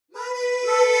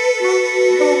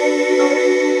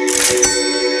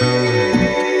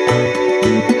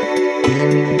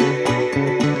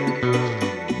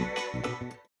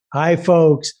Hi,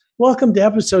 folks. Welcome to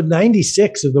episode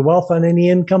 96 of the Wealth on Any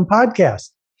Income podcast.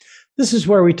 This is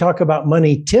where we talk about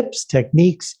money tips,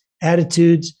 techniques,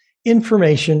 attitudes,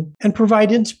 information, and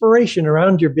provide inspiration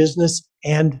around your business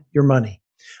and your money.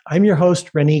 I'm your host,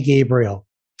 Rennie Gabriel.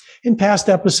 In past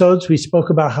episodes, we spoke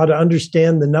about how to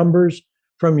understand the numbers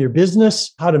from your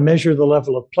business, how to measure the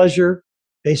level of pleasure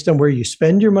based on where you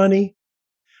spend your money,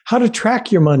 how to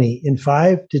track your money in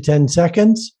 5 to 10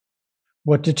 seconds,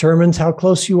 what determines how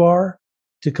close you are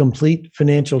to complete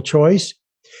financial choice,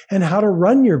 and how to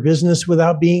run your business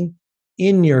without being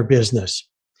in your business.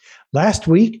 Last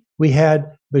week, we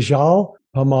had Bijal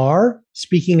Pamar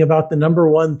speaking about the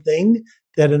number one thing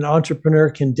that an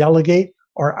entrepreneur can delegate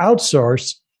or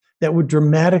outsource that would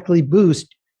dramatically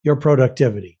boost your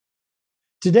productivity.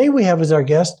 Today, we have as our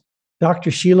guest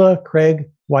Dr. Sheila Craig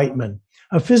Whiteman,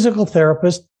 a physical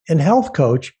therapist and health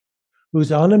coach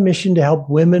who's on a mission to help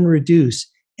women reduce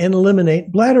and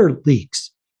eliminate bladder leaks.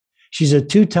 She's a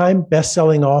 2-time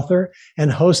best-selling author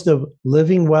and host of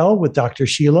Living Well with Dr.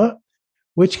 Sheila,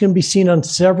 which can be seen on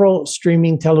several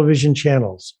streaming television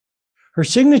channels. Her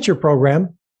signature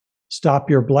program, Stop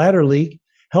Your Bladder Leak,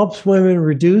 helps women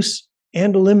reduce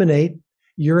and eliminate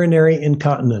urinary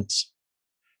incontinence.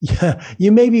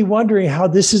 You may be wondering how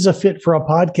this is a fit for a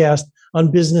podcast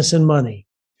on business and money.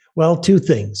 Well, 2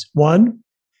 things. 1,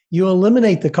 you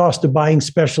eliminate the cost of buying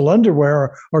special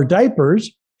underwear or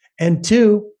diapers. And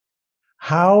 2,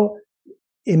 how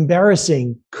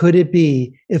embarrassing could it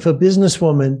be if a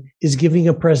businesswoman is giving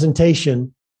a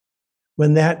presentation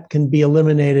when that can be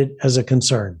eliminated as a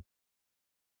concern?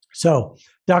 So,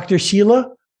 Dr. Sheila,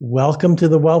 welcome to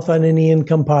the Wealth on Any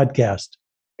Income podcast.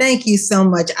 Thank you so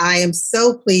much. I am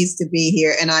so pleased to be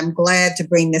here, and I'm glad to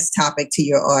bring this topic to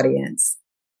your audience.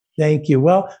 Thank you.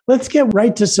 Well, let's get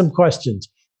right to some questions.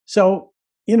 So,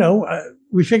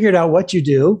 we figured out what you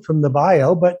do from the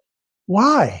bio, but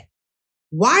why?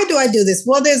 Why do I do this?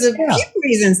 Well, there's a few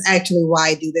reasons actually why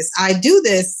I do this. I do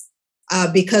this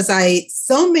because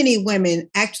so many women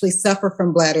actually suffer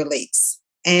from bladder leaks.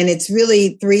 And it's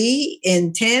really 3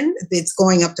 in 10. It's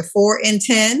going up to 4 in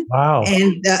 10. Wow.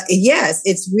 And yes,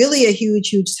 it's really a huge,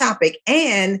 huge topic.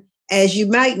 And as you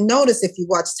might notice, if you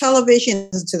watch television,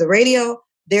 listen to the radio,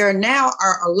 there now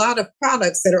are a lot of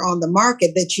products that are on the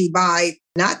market that you buy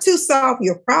not to solve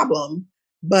your problem,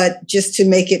 but just to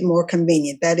make it more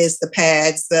convenient. That is the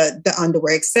pads, the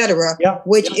underwear, etc.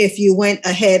 Which if you went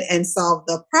ahead and solved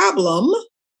the problem,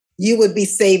 you would be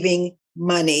saving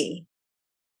money.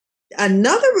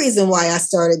 Another reason why I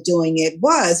started doing it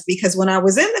was because when I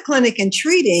was in the clinic and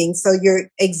treating, so your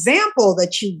example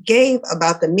that you gave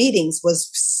about the meetings was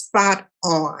spot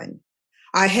on.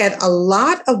 I had a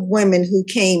lot of women who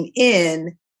came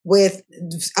in with,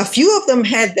 a few of them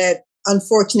had that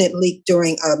unfortunate leak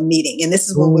during a meeting. And this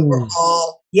is when we were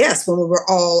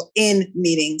all in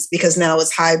meetings, because now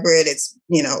it's hybrid, it's,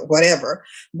 whatever.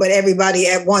 But everybody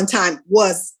at one time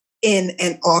was in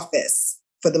an office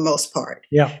for the most part.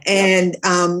 Yeah. And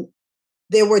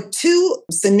there were 2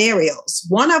 scenarios.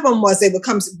 One of them was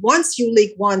once you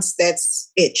leak once,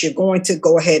 that's it. You're going to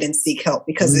go ahead and seek help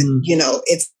because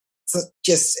it's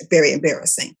just very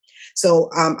embarrassing.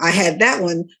 So I had that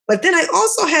one. But then I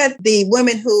also had the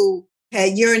women who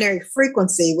had urinary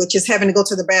frequency, which is having to go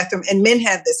to the bathroom. And men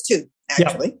have this too,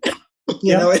 actually.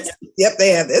 Yep. They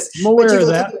have this. I'm aware of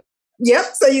that.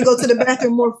 So you go to the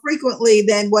bathroom more frequently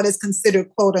than what is considered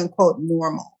quote unquote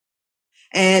normal.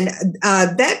 And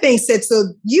that being said,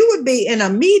 so you would be in a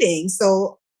meeting.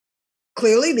 So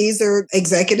clearly these are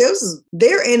executives.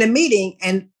 They're in a meeting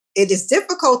and it is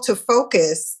difficult to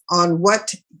focus on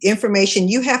what information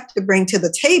you have to bring to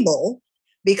the table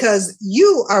because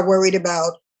you are worried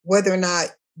about whether or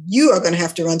not you are going to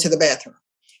have to run to the bathroom.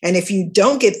 And if you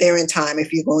don't get there in time,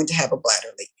 if you're going to have a bladder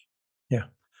leak. Yeah.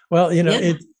 Well,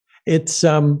 it's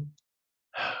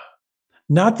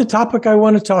not the topic I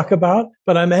want to talk about,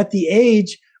 but I'm at the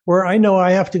age where I know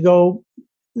I have to go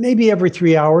maybe every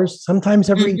 3 hours, sometimes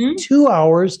every 2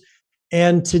 hours.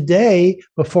 And today,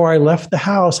 before I left the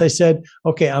house, I said,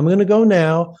 okay, I'm going to go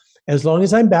now. As long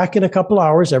as I'm back in a couple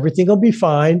hours, everything will be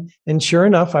fine. And sure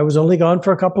enough, I was only gone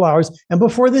for a couple hours. And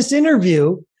before this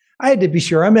interview, I had to be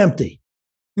sure I'm empty.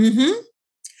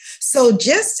 So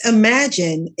just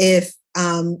imagine if,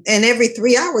 and every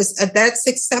 3 hours, that's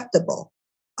acceptable.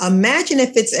 Imagine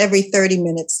if it's every 30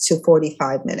 minutes to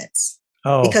 45 minutes.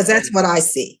 Oh, because that's what I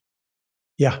see.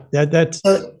 Yeah, that's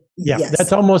yes.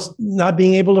 That's almost not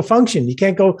being able to function. You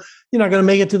can't go, you're not going to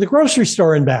make it to the grocery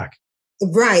store and back.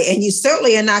 Right. And you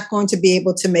certainly are not going to be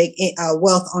able to make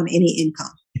wealth on any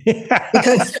income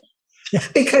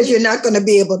because you're not going to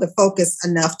be able to focus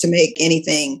enough to make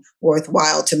anything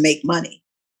worthwhile to make money.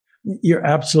 You're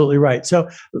absolutely right. So,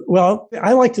 well,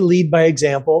 I like to lead by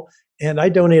example, and I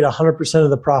donate 100% of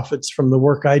the profits from the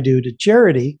work I do to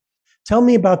charity. Tell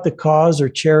me about the cause or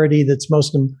charity that's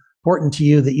most important to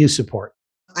you that you support.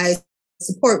 I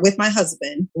support with my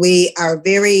husband. We are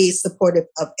very supportive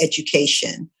of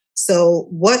education. So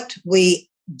what we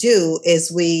do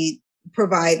is we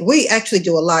actually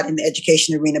do a lot in the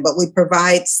education arena, but we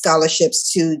provide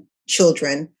scholarships to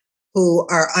children who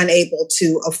are unable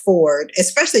to afford,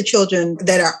 especially children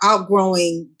that are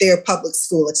outgrowing their public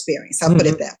school experience. I'll put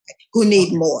it that way, who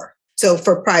need more. So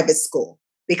for private school,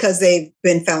 because they've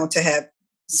been found to have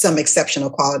some exceptional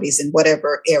qualities in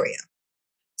whatever area.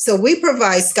 So we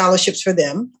provide scholarships for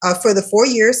them for the 4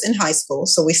 years in high school.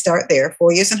 So we start there,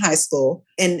 4 years in high school.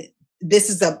 And this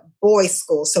is a boys'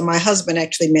 school. So my husband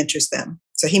actually mentors them.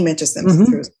 So he mentors them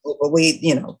through school, but we,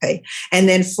 pay. And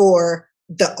then for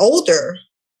the older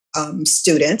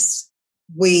students,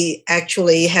 we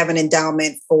actually have an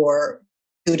endowment for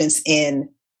students in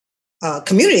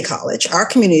community college, our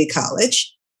community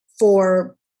college,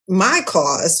 for my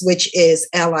cause, which is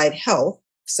allied health.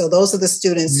 So those are the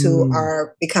students who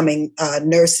are becoming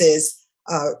nurses,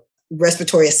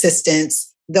 respiratory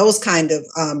assistants, those kind of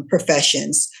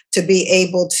professions, to be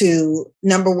able to,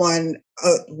 number one,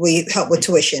 we help with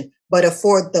tuition, but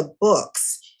afford the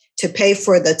books, to pay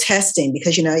for the testing,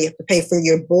 because, you have to pay for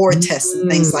your board tests and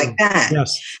things like that.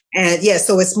 Yes. And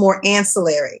so it's more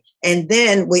ancillary. And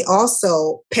then we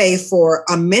also pay for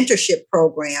a mentorship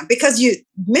program, because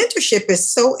mentorship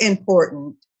is so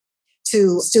important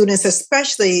to students,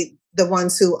 especially the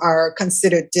ones who are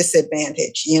considered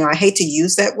disadvantaged. I hate to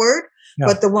use that word,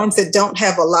 but the ones that don't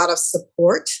have a lot of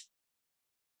support.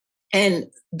 And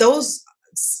those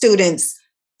students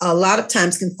a lot of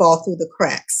times can fall through the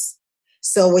cracks.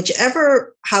 So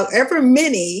however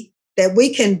many that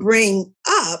we can bring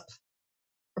up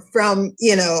from,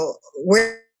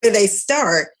 where they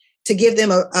start, to give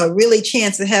them a really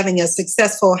chance of having a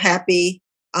successful, happy,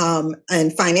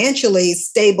 and financially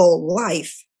stable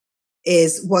life,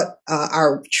 is what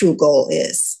our true goal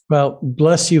is. Well,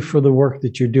 bless you for the work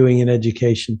that you're doing in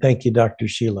education. Thank you, Dr.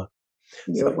 Sheila.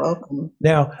 You're welcome.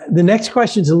 Now, the next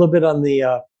question is a little bit on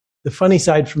the funny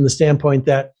side, from the standpoint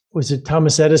that, was it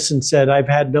Thomas Edison said, "I've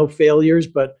had no failures,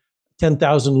 but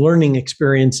 10,000 learning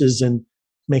experiences in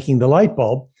making the light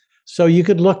bulb." So you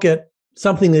could look at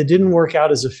something that didn't work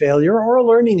out as a failure or a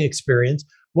learning experience.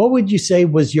 What would you say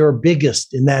was your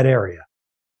biggest in that area?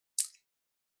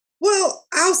 Well,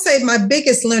 I'll say my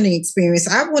biggest learning experience,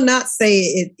 I will not say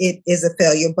it is a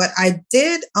failure, but I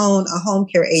did own a home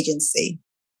care agency.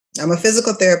 I'm a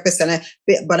physical therapist,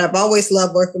 but I've always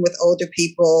loved working with older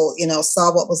people,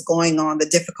 saw what was going on, the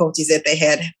difficulties that they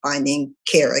had finding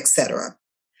care, etc.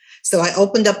 So I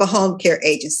opened up a home care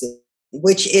agency,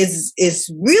 which is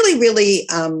really, really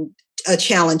a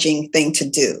challenging thing to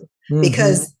do,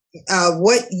 because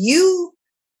what you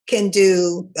can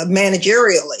do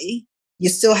managerially, you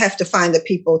still have to find the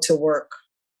people to work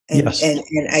and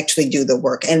actually do the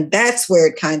work. And that's where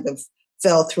it kind of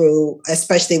fell through,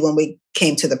 especially when we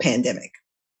came to the pandemic.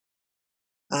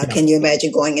 Can you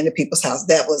imagine going into people's house?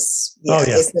 That was,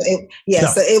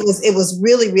 So it was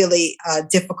really, really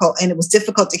difficult, and it was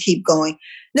difficult to keep going.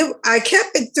 No, I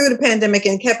kept it through the pandemic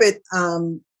and kept it,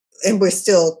 and we're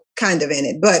still kind of in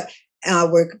it, but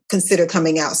we're considered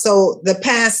coming out. So the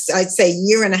past, I'd say,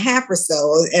 year and a half or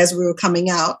so, as we were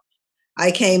coming out, I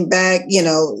came back,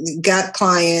 got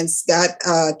clients, got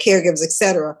caregivers,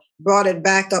 etc., brought it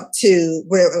back up to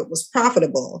where it was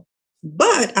profitable.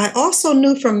 But I also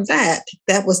knew from that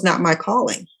was not my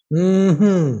calling.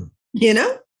 Mm-hmm.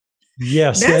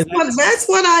 Yes. That's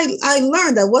what I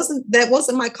learned. That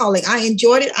wasn't my calling. I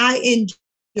enjoyed it. I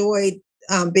enjoyed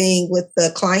being with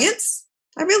the clients.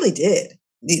 I really did.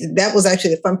 That was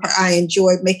actually the fun part. I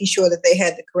enjoyed making sure that they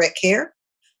had the correct care,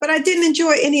 but I didn't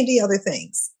enjoy any of the other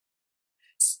things.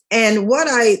 And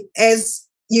as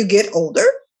you get older,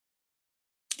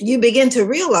 you begin to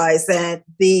realize that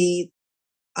the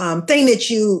thing that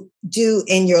you do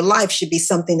in your life should be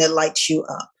something that lights you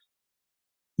up.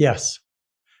 Yes.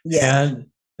 Yeah. And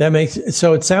that makes,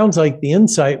 so it sounds like the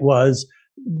insight was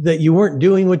that you weren't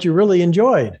doing what you really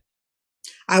enjoyed.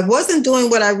 I wasn't doing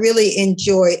what I really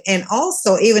enjoyed. And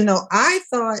also, even though I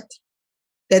thought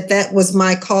that was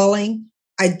my calling,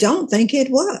 I don't think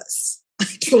it was.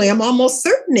 Actually, I'm almost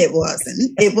certain it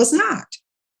wasn't. It was not.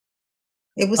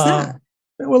 It was not.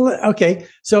 Well, okay.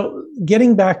 So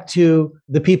getting back to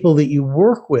the people that you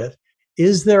work with,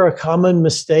 is there a common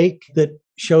mistake that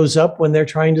shows up when they're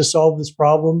trying to solve this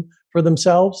problem for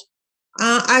themselves?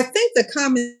 I think the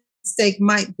common mistake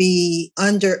might be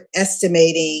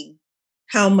underestimating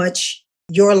how much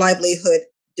your livelihood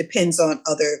depends on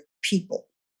other people.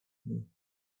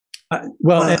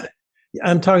 And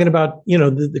I'm talking about,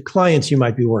 the clients you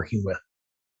might be working with.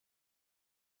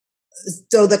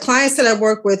 So the clients that I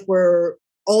work with were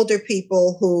older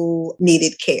people who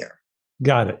needed care.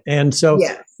 Got it. And so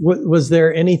yes. Was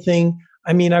there anything,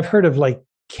 I've heard of like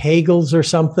Kegels or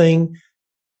something.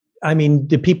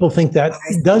 Do people think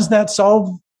does that solve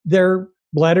their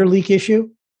bladder leak issue?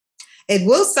 It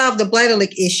will solve the bladder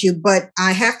leak issue, but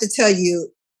I have to tell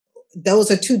you, those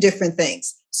are two different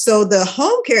things. So the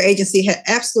home care agency had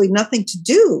absolutely nothing to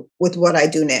do with what I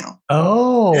do now.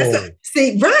 Oh.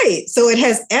 See, right. So it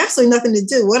has absolutely nothing to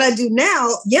do. What I do now,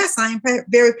 yes, I am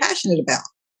very passionate about.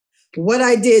 What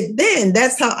I did then,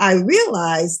 that's how I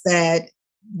realized that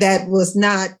was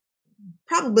not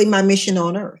probably my mission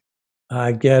on earth.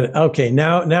 I get it. Okay,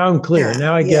 now I'm clear.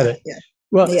 Now I get it. Yeah.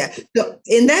 Well, yeah. So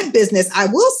in that business, I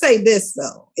will say this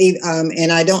though,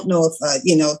 and I don't know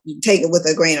if take it with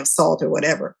a grain of salt or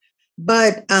whatever,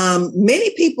 but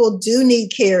many people do need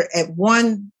care at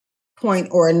one point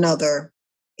or another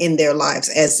in their lives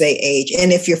as they age,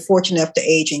 and if you're fortunate enough to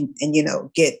age and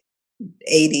get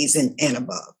 80s and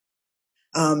above,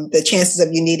 the chances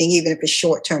of you needing, even if it's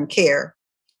short-term care,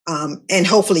 and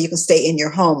hopefully you can stay in your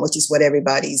home, which is what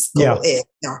everybody's goal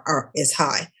is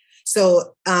high.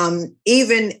 So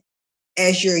even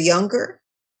as you're younger,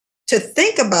 to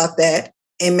think about that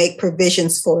and make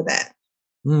provisions for that,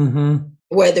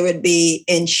 whether it be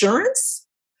insurance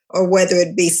or whether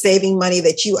it be saving money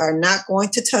that you are not going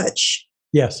to touch.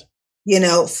 Yes.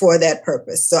 For that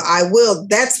purpose. So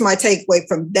that's my takeaway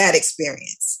from that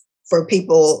experience for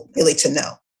people really to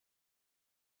know.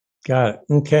 Got it.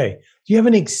 Okay. Do you have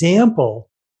an example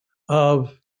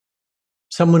of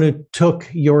someone who took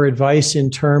your advice in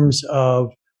terms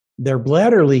of their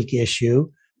bladder leak issue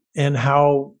and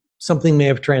how something may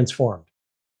have transformed?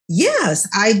 Yes,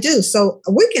 I do. So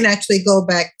we can actually go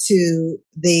back to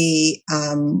the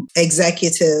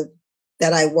executive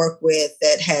that I work with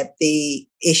that had the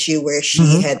issue where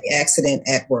she had the accident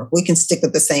at work. We can stick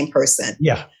with the same person.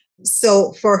 Yeah.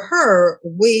 So for her,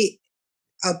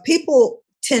 people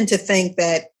tend to think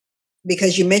that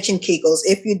because you mentioned Kegels,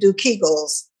 if you do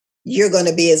Kegels, you're going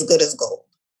to be as good as gold.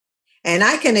 And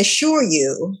I can assure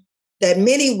you that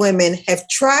many women have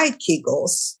tried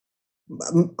Kegels,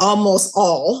 almost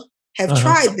all have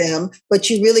tried them, but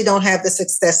you really don't have the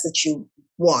success that you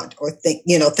want or think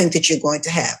that you're going to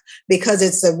have, because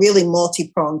it's a really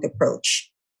multi-pronged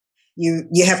approach.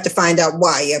 You have to find out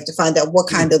why. You have to find out what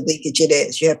kind of leakage it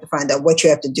is. You have to find out what you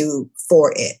have to do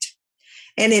for it.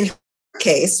 And in her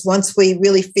case, once we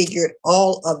really figured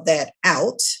all of that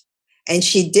out, and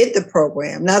she did the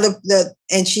program. Now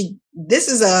this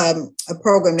is a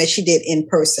program that she did in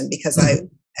person, because I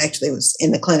actually was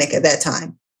in the clinic at that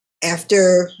time.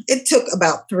 It took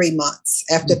about 3 months.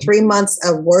 After 3 months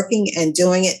of working and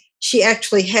doing it, she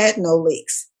actually had no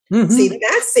leaks. See,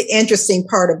 that's the interesting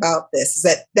part about this,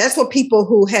 is that's what people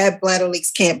who have bladder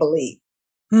leaks can't believe.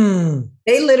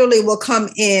 They literally will come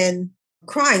in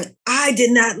crying, I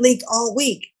did not leak all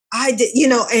week. I did,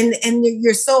 and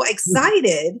you're so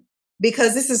excited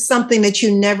because this is something that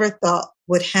you never thought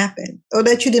would happen, or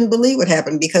that you didn't believe would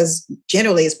happen, because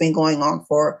generally it's been going on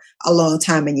for a long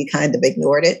time and you kind of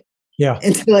ignored it. Yeah.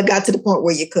 Until it got to the point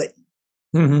where you couldn't.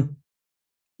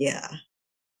 Yeah.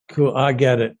 Cool. I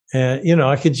get it. And,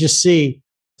 I could just see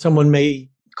someone may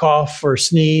cough or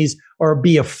sneeze or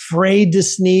be afraid to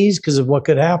sneeze because of what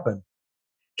could happen.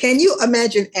 Can you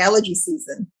imagine allergy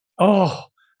season? Oh,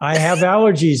 I have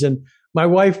allergies. And my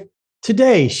wife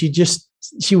today,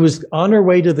 she was on her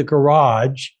way to the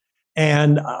garage,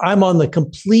 and I'm on the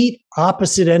complete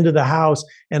opposite end of the house,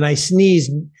 and I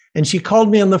sneezed, and she called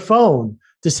me on the phone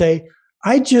to say,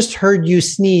 I just heard you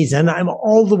sneeze, and I'm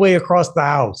all the way across the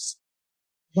house.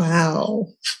 Wow.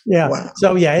 Yeah. Wow.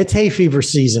 So it's hay fever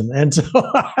season. And so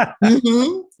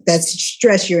that's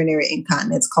stress urinary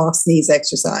incontinence, cough, sneeze,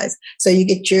 exercise. So you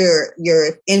get your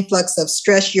influx of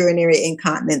stress urinary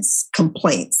incontinence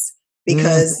complaints,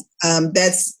 because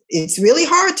it's really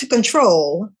hard to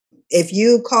control if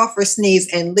you cough or sneeze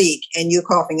and leak, and you're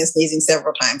coughing and sneezing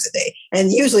several times a day.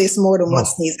 And usually it's more than one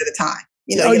sneeze at a time.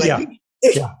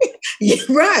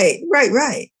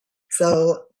 Right.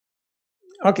 So,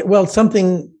 okay. Well,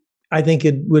 something I think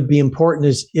it would be important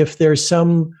is if there's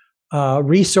some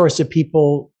resource that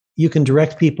you can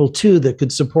direct people to that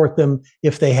could support them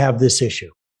if they have this issue.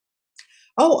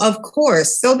 Oh, of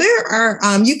course. So there are,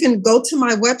 you can go to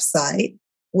my website,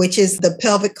 which is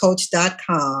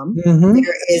thepelviccoach.com.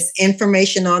 There is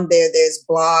information on there. There's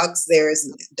blogs, there's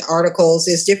articles,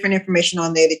 there's different information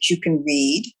on there that you can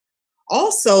read.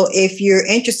 Also, if you're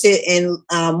interested in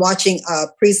watching a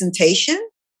presentation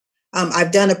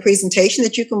I've done a presentation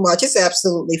that you can watch. It's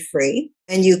absolutely free.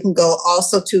 And you can go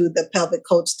also to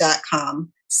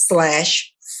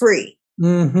thepelviccoach.com/free.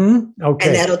 Mm-hmm. Okay.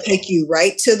 And that'll take you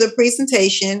right to the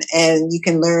presentation, and you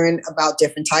can learn about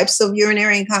different types of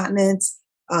urinary incontinence,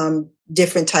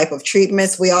 different type of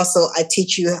treatments. I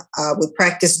teach you, we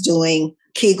practice doing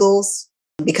Kegels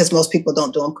because most people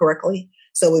don't do them correctly.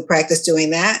 So we practice doing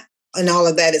that, and all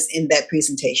of that is in that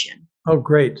presentation. Oh,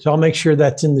 great. So I'll make sure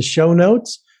that's in the show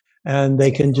notes and they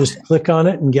can just click on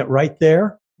it and get right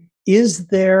there. Is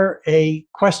there a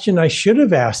question I should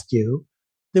have asked you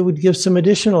that would give some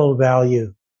additional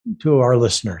value to our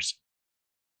listeners?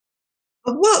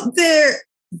 Well,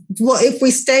 if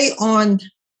we stay on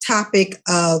topic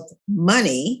of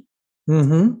money,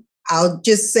 I'll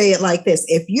just say it like this.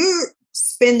 If you're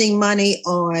spending money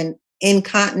on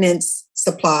incontinence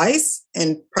supplies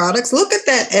and products, look at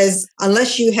that as,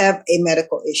 unless you have a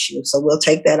medical issue. So we'll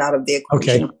take that out of the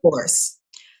equation, of course.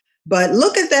 But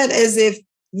look at that as if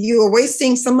you are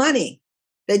wasting some money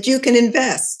that you can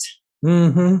invest.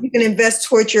 You can invest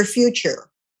towards your future.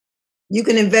 You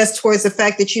can invest towards the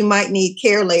fact that you might need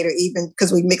care later, even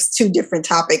because we mix two different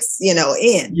topics,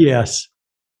 in. Yes.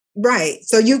 Right.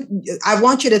 So I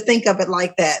want you to think of it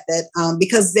like that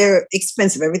because they're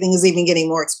expensive. Everything is even getting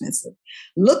more expensive.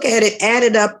 Look at it, add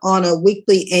it up on a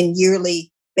weekly and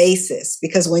yearly basis,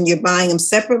 because when you're buying them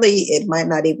separately, it might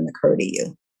not even occur to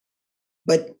you.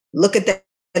 But look at that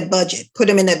budget, put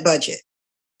them in that budget,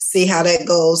 see how that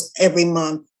goes every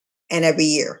month and every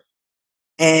year.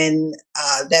 And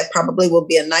that probably will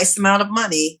be a nice amount of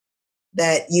money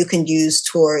that you can use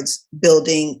towards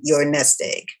building your nest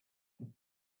egg.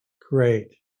 Great.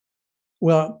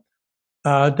 Well,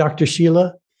 Dr.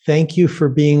 Sheila, thank you for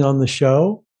being on the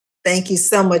show. Thank you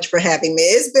so much for having me.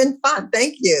 It's been fun.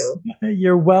 Thank you.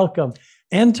 You're welcome.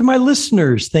 And to my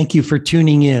listeners, thank you for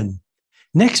tuning in.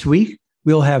 Next week,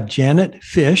 we'll have Janet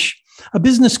Fish, a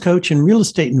business coach and real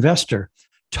estate investor,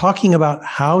 talking about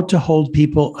how to hold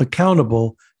people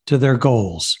accountable to their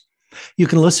goals. You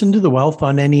can listen to the Wealth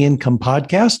on Any Income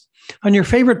podcast on your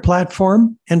favorite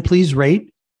platform, and please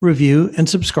rate, review, and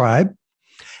subscribe.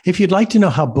 If you'd like to know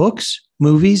how books,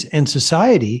 movies, and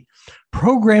society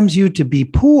programs you to be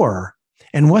poor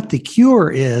and what the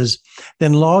cure is,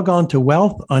 then log on to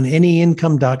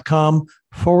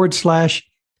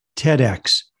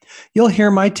wealthonanyincome.com/TEDx. You'll hear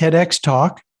my TEDx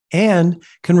talk and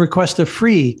can request a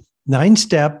free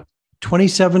 9-step,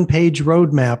 27-page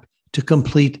roadmap to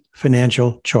complete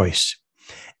financial choice,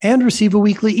 and receive a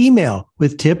weekly email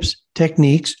with tips,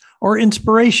 techniques, or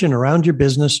inspiration around your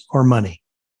business or money.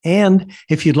 And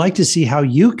if you'd like to see how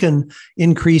you can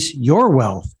increase your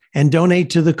wealth and donate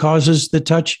to the causes that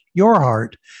touch your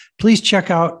heart, please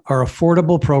check out our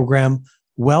affordable program,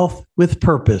 Wealth with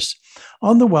Purpose,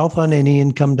 on the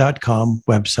wealthonanyincome.com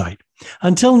website.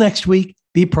 Until next week,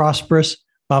 be prosperous.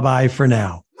 Bye-bye for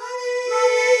now.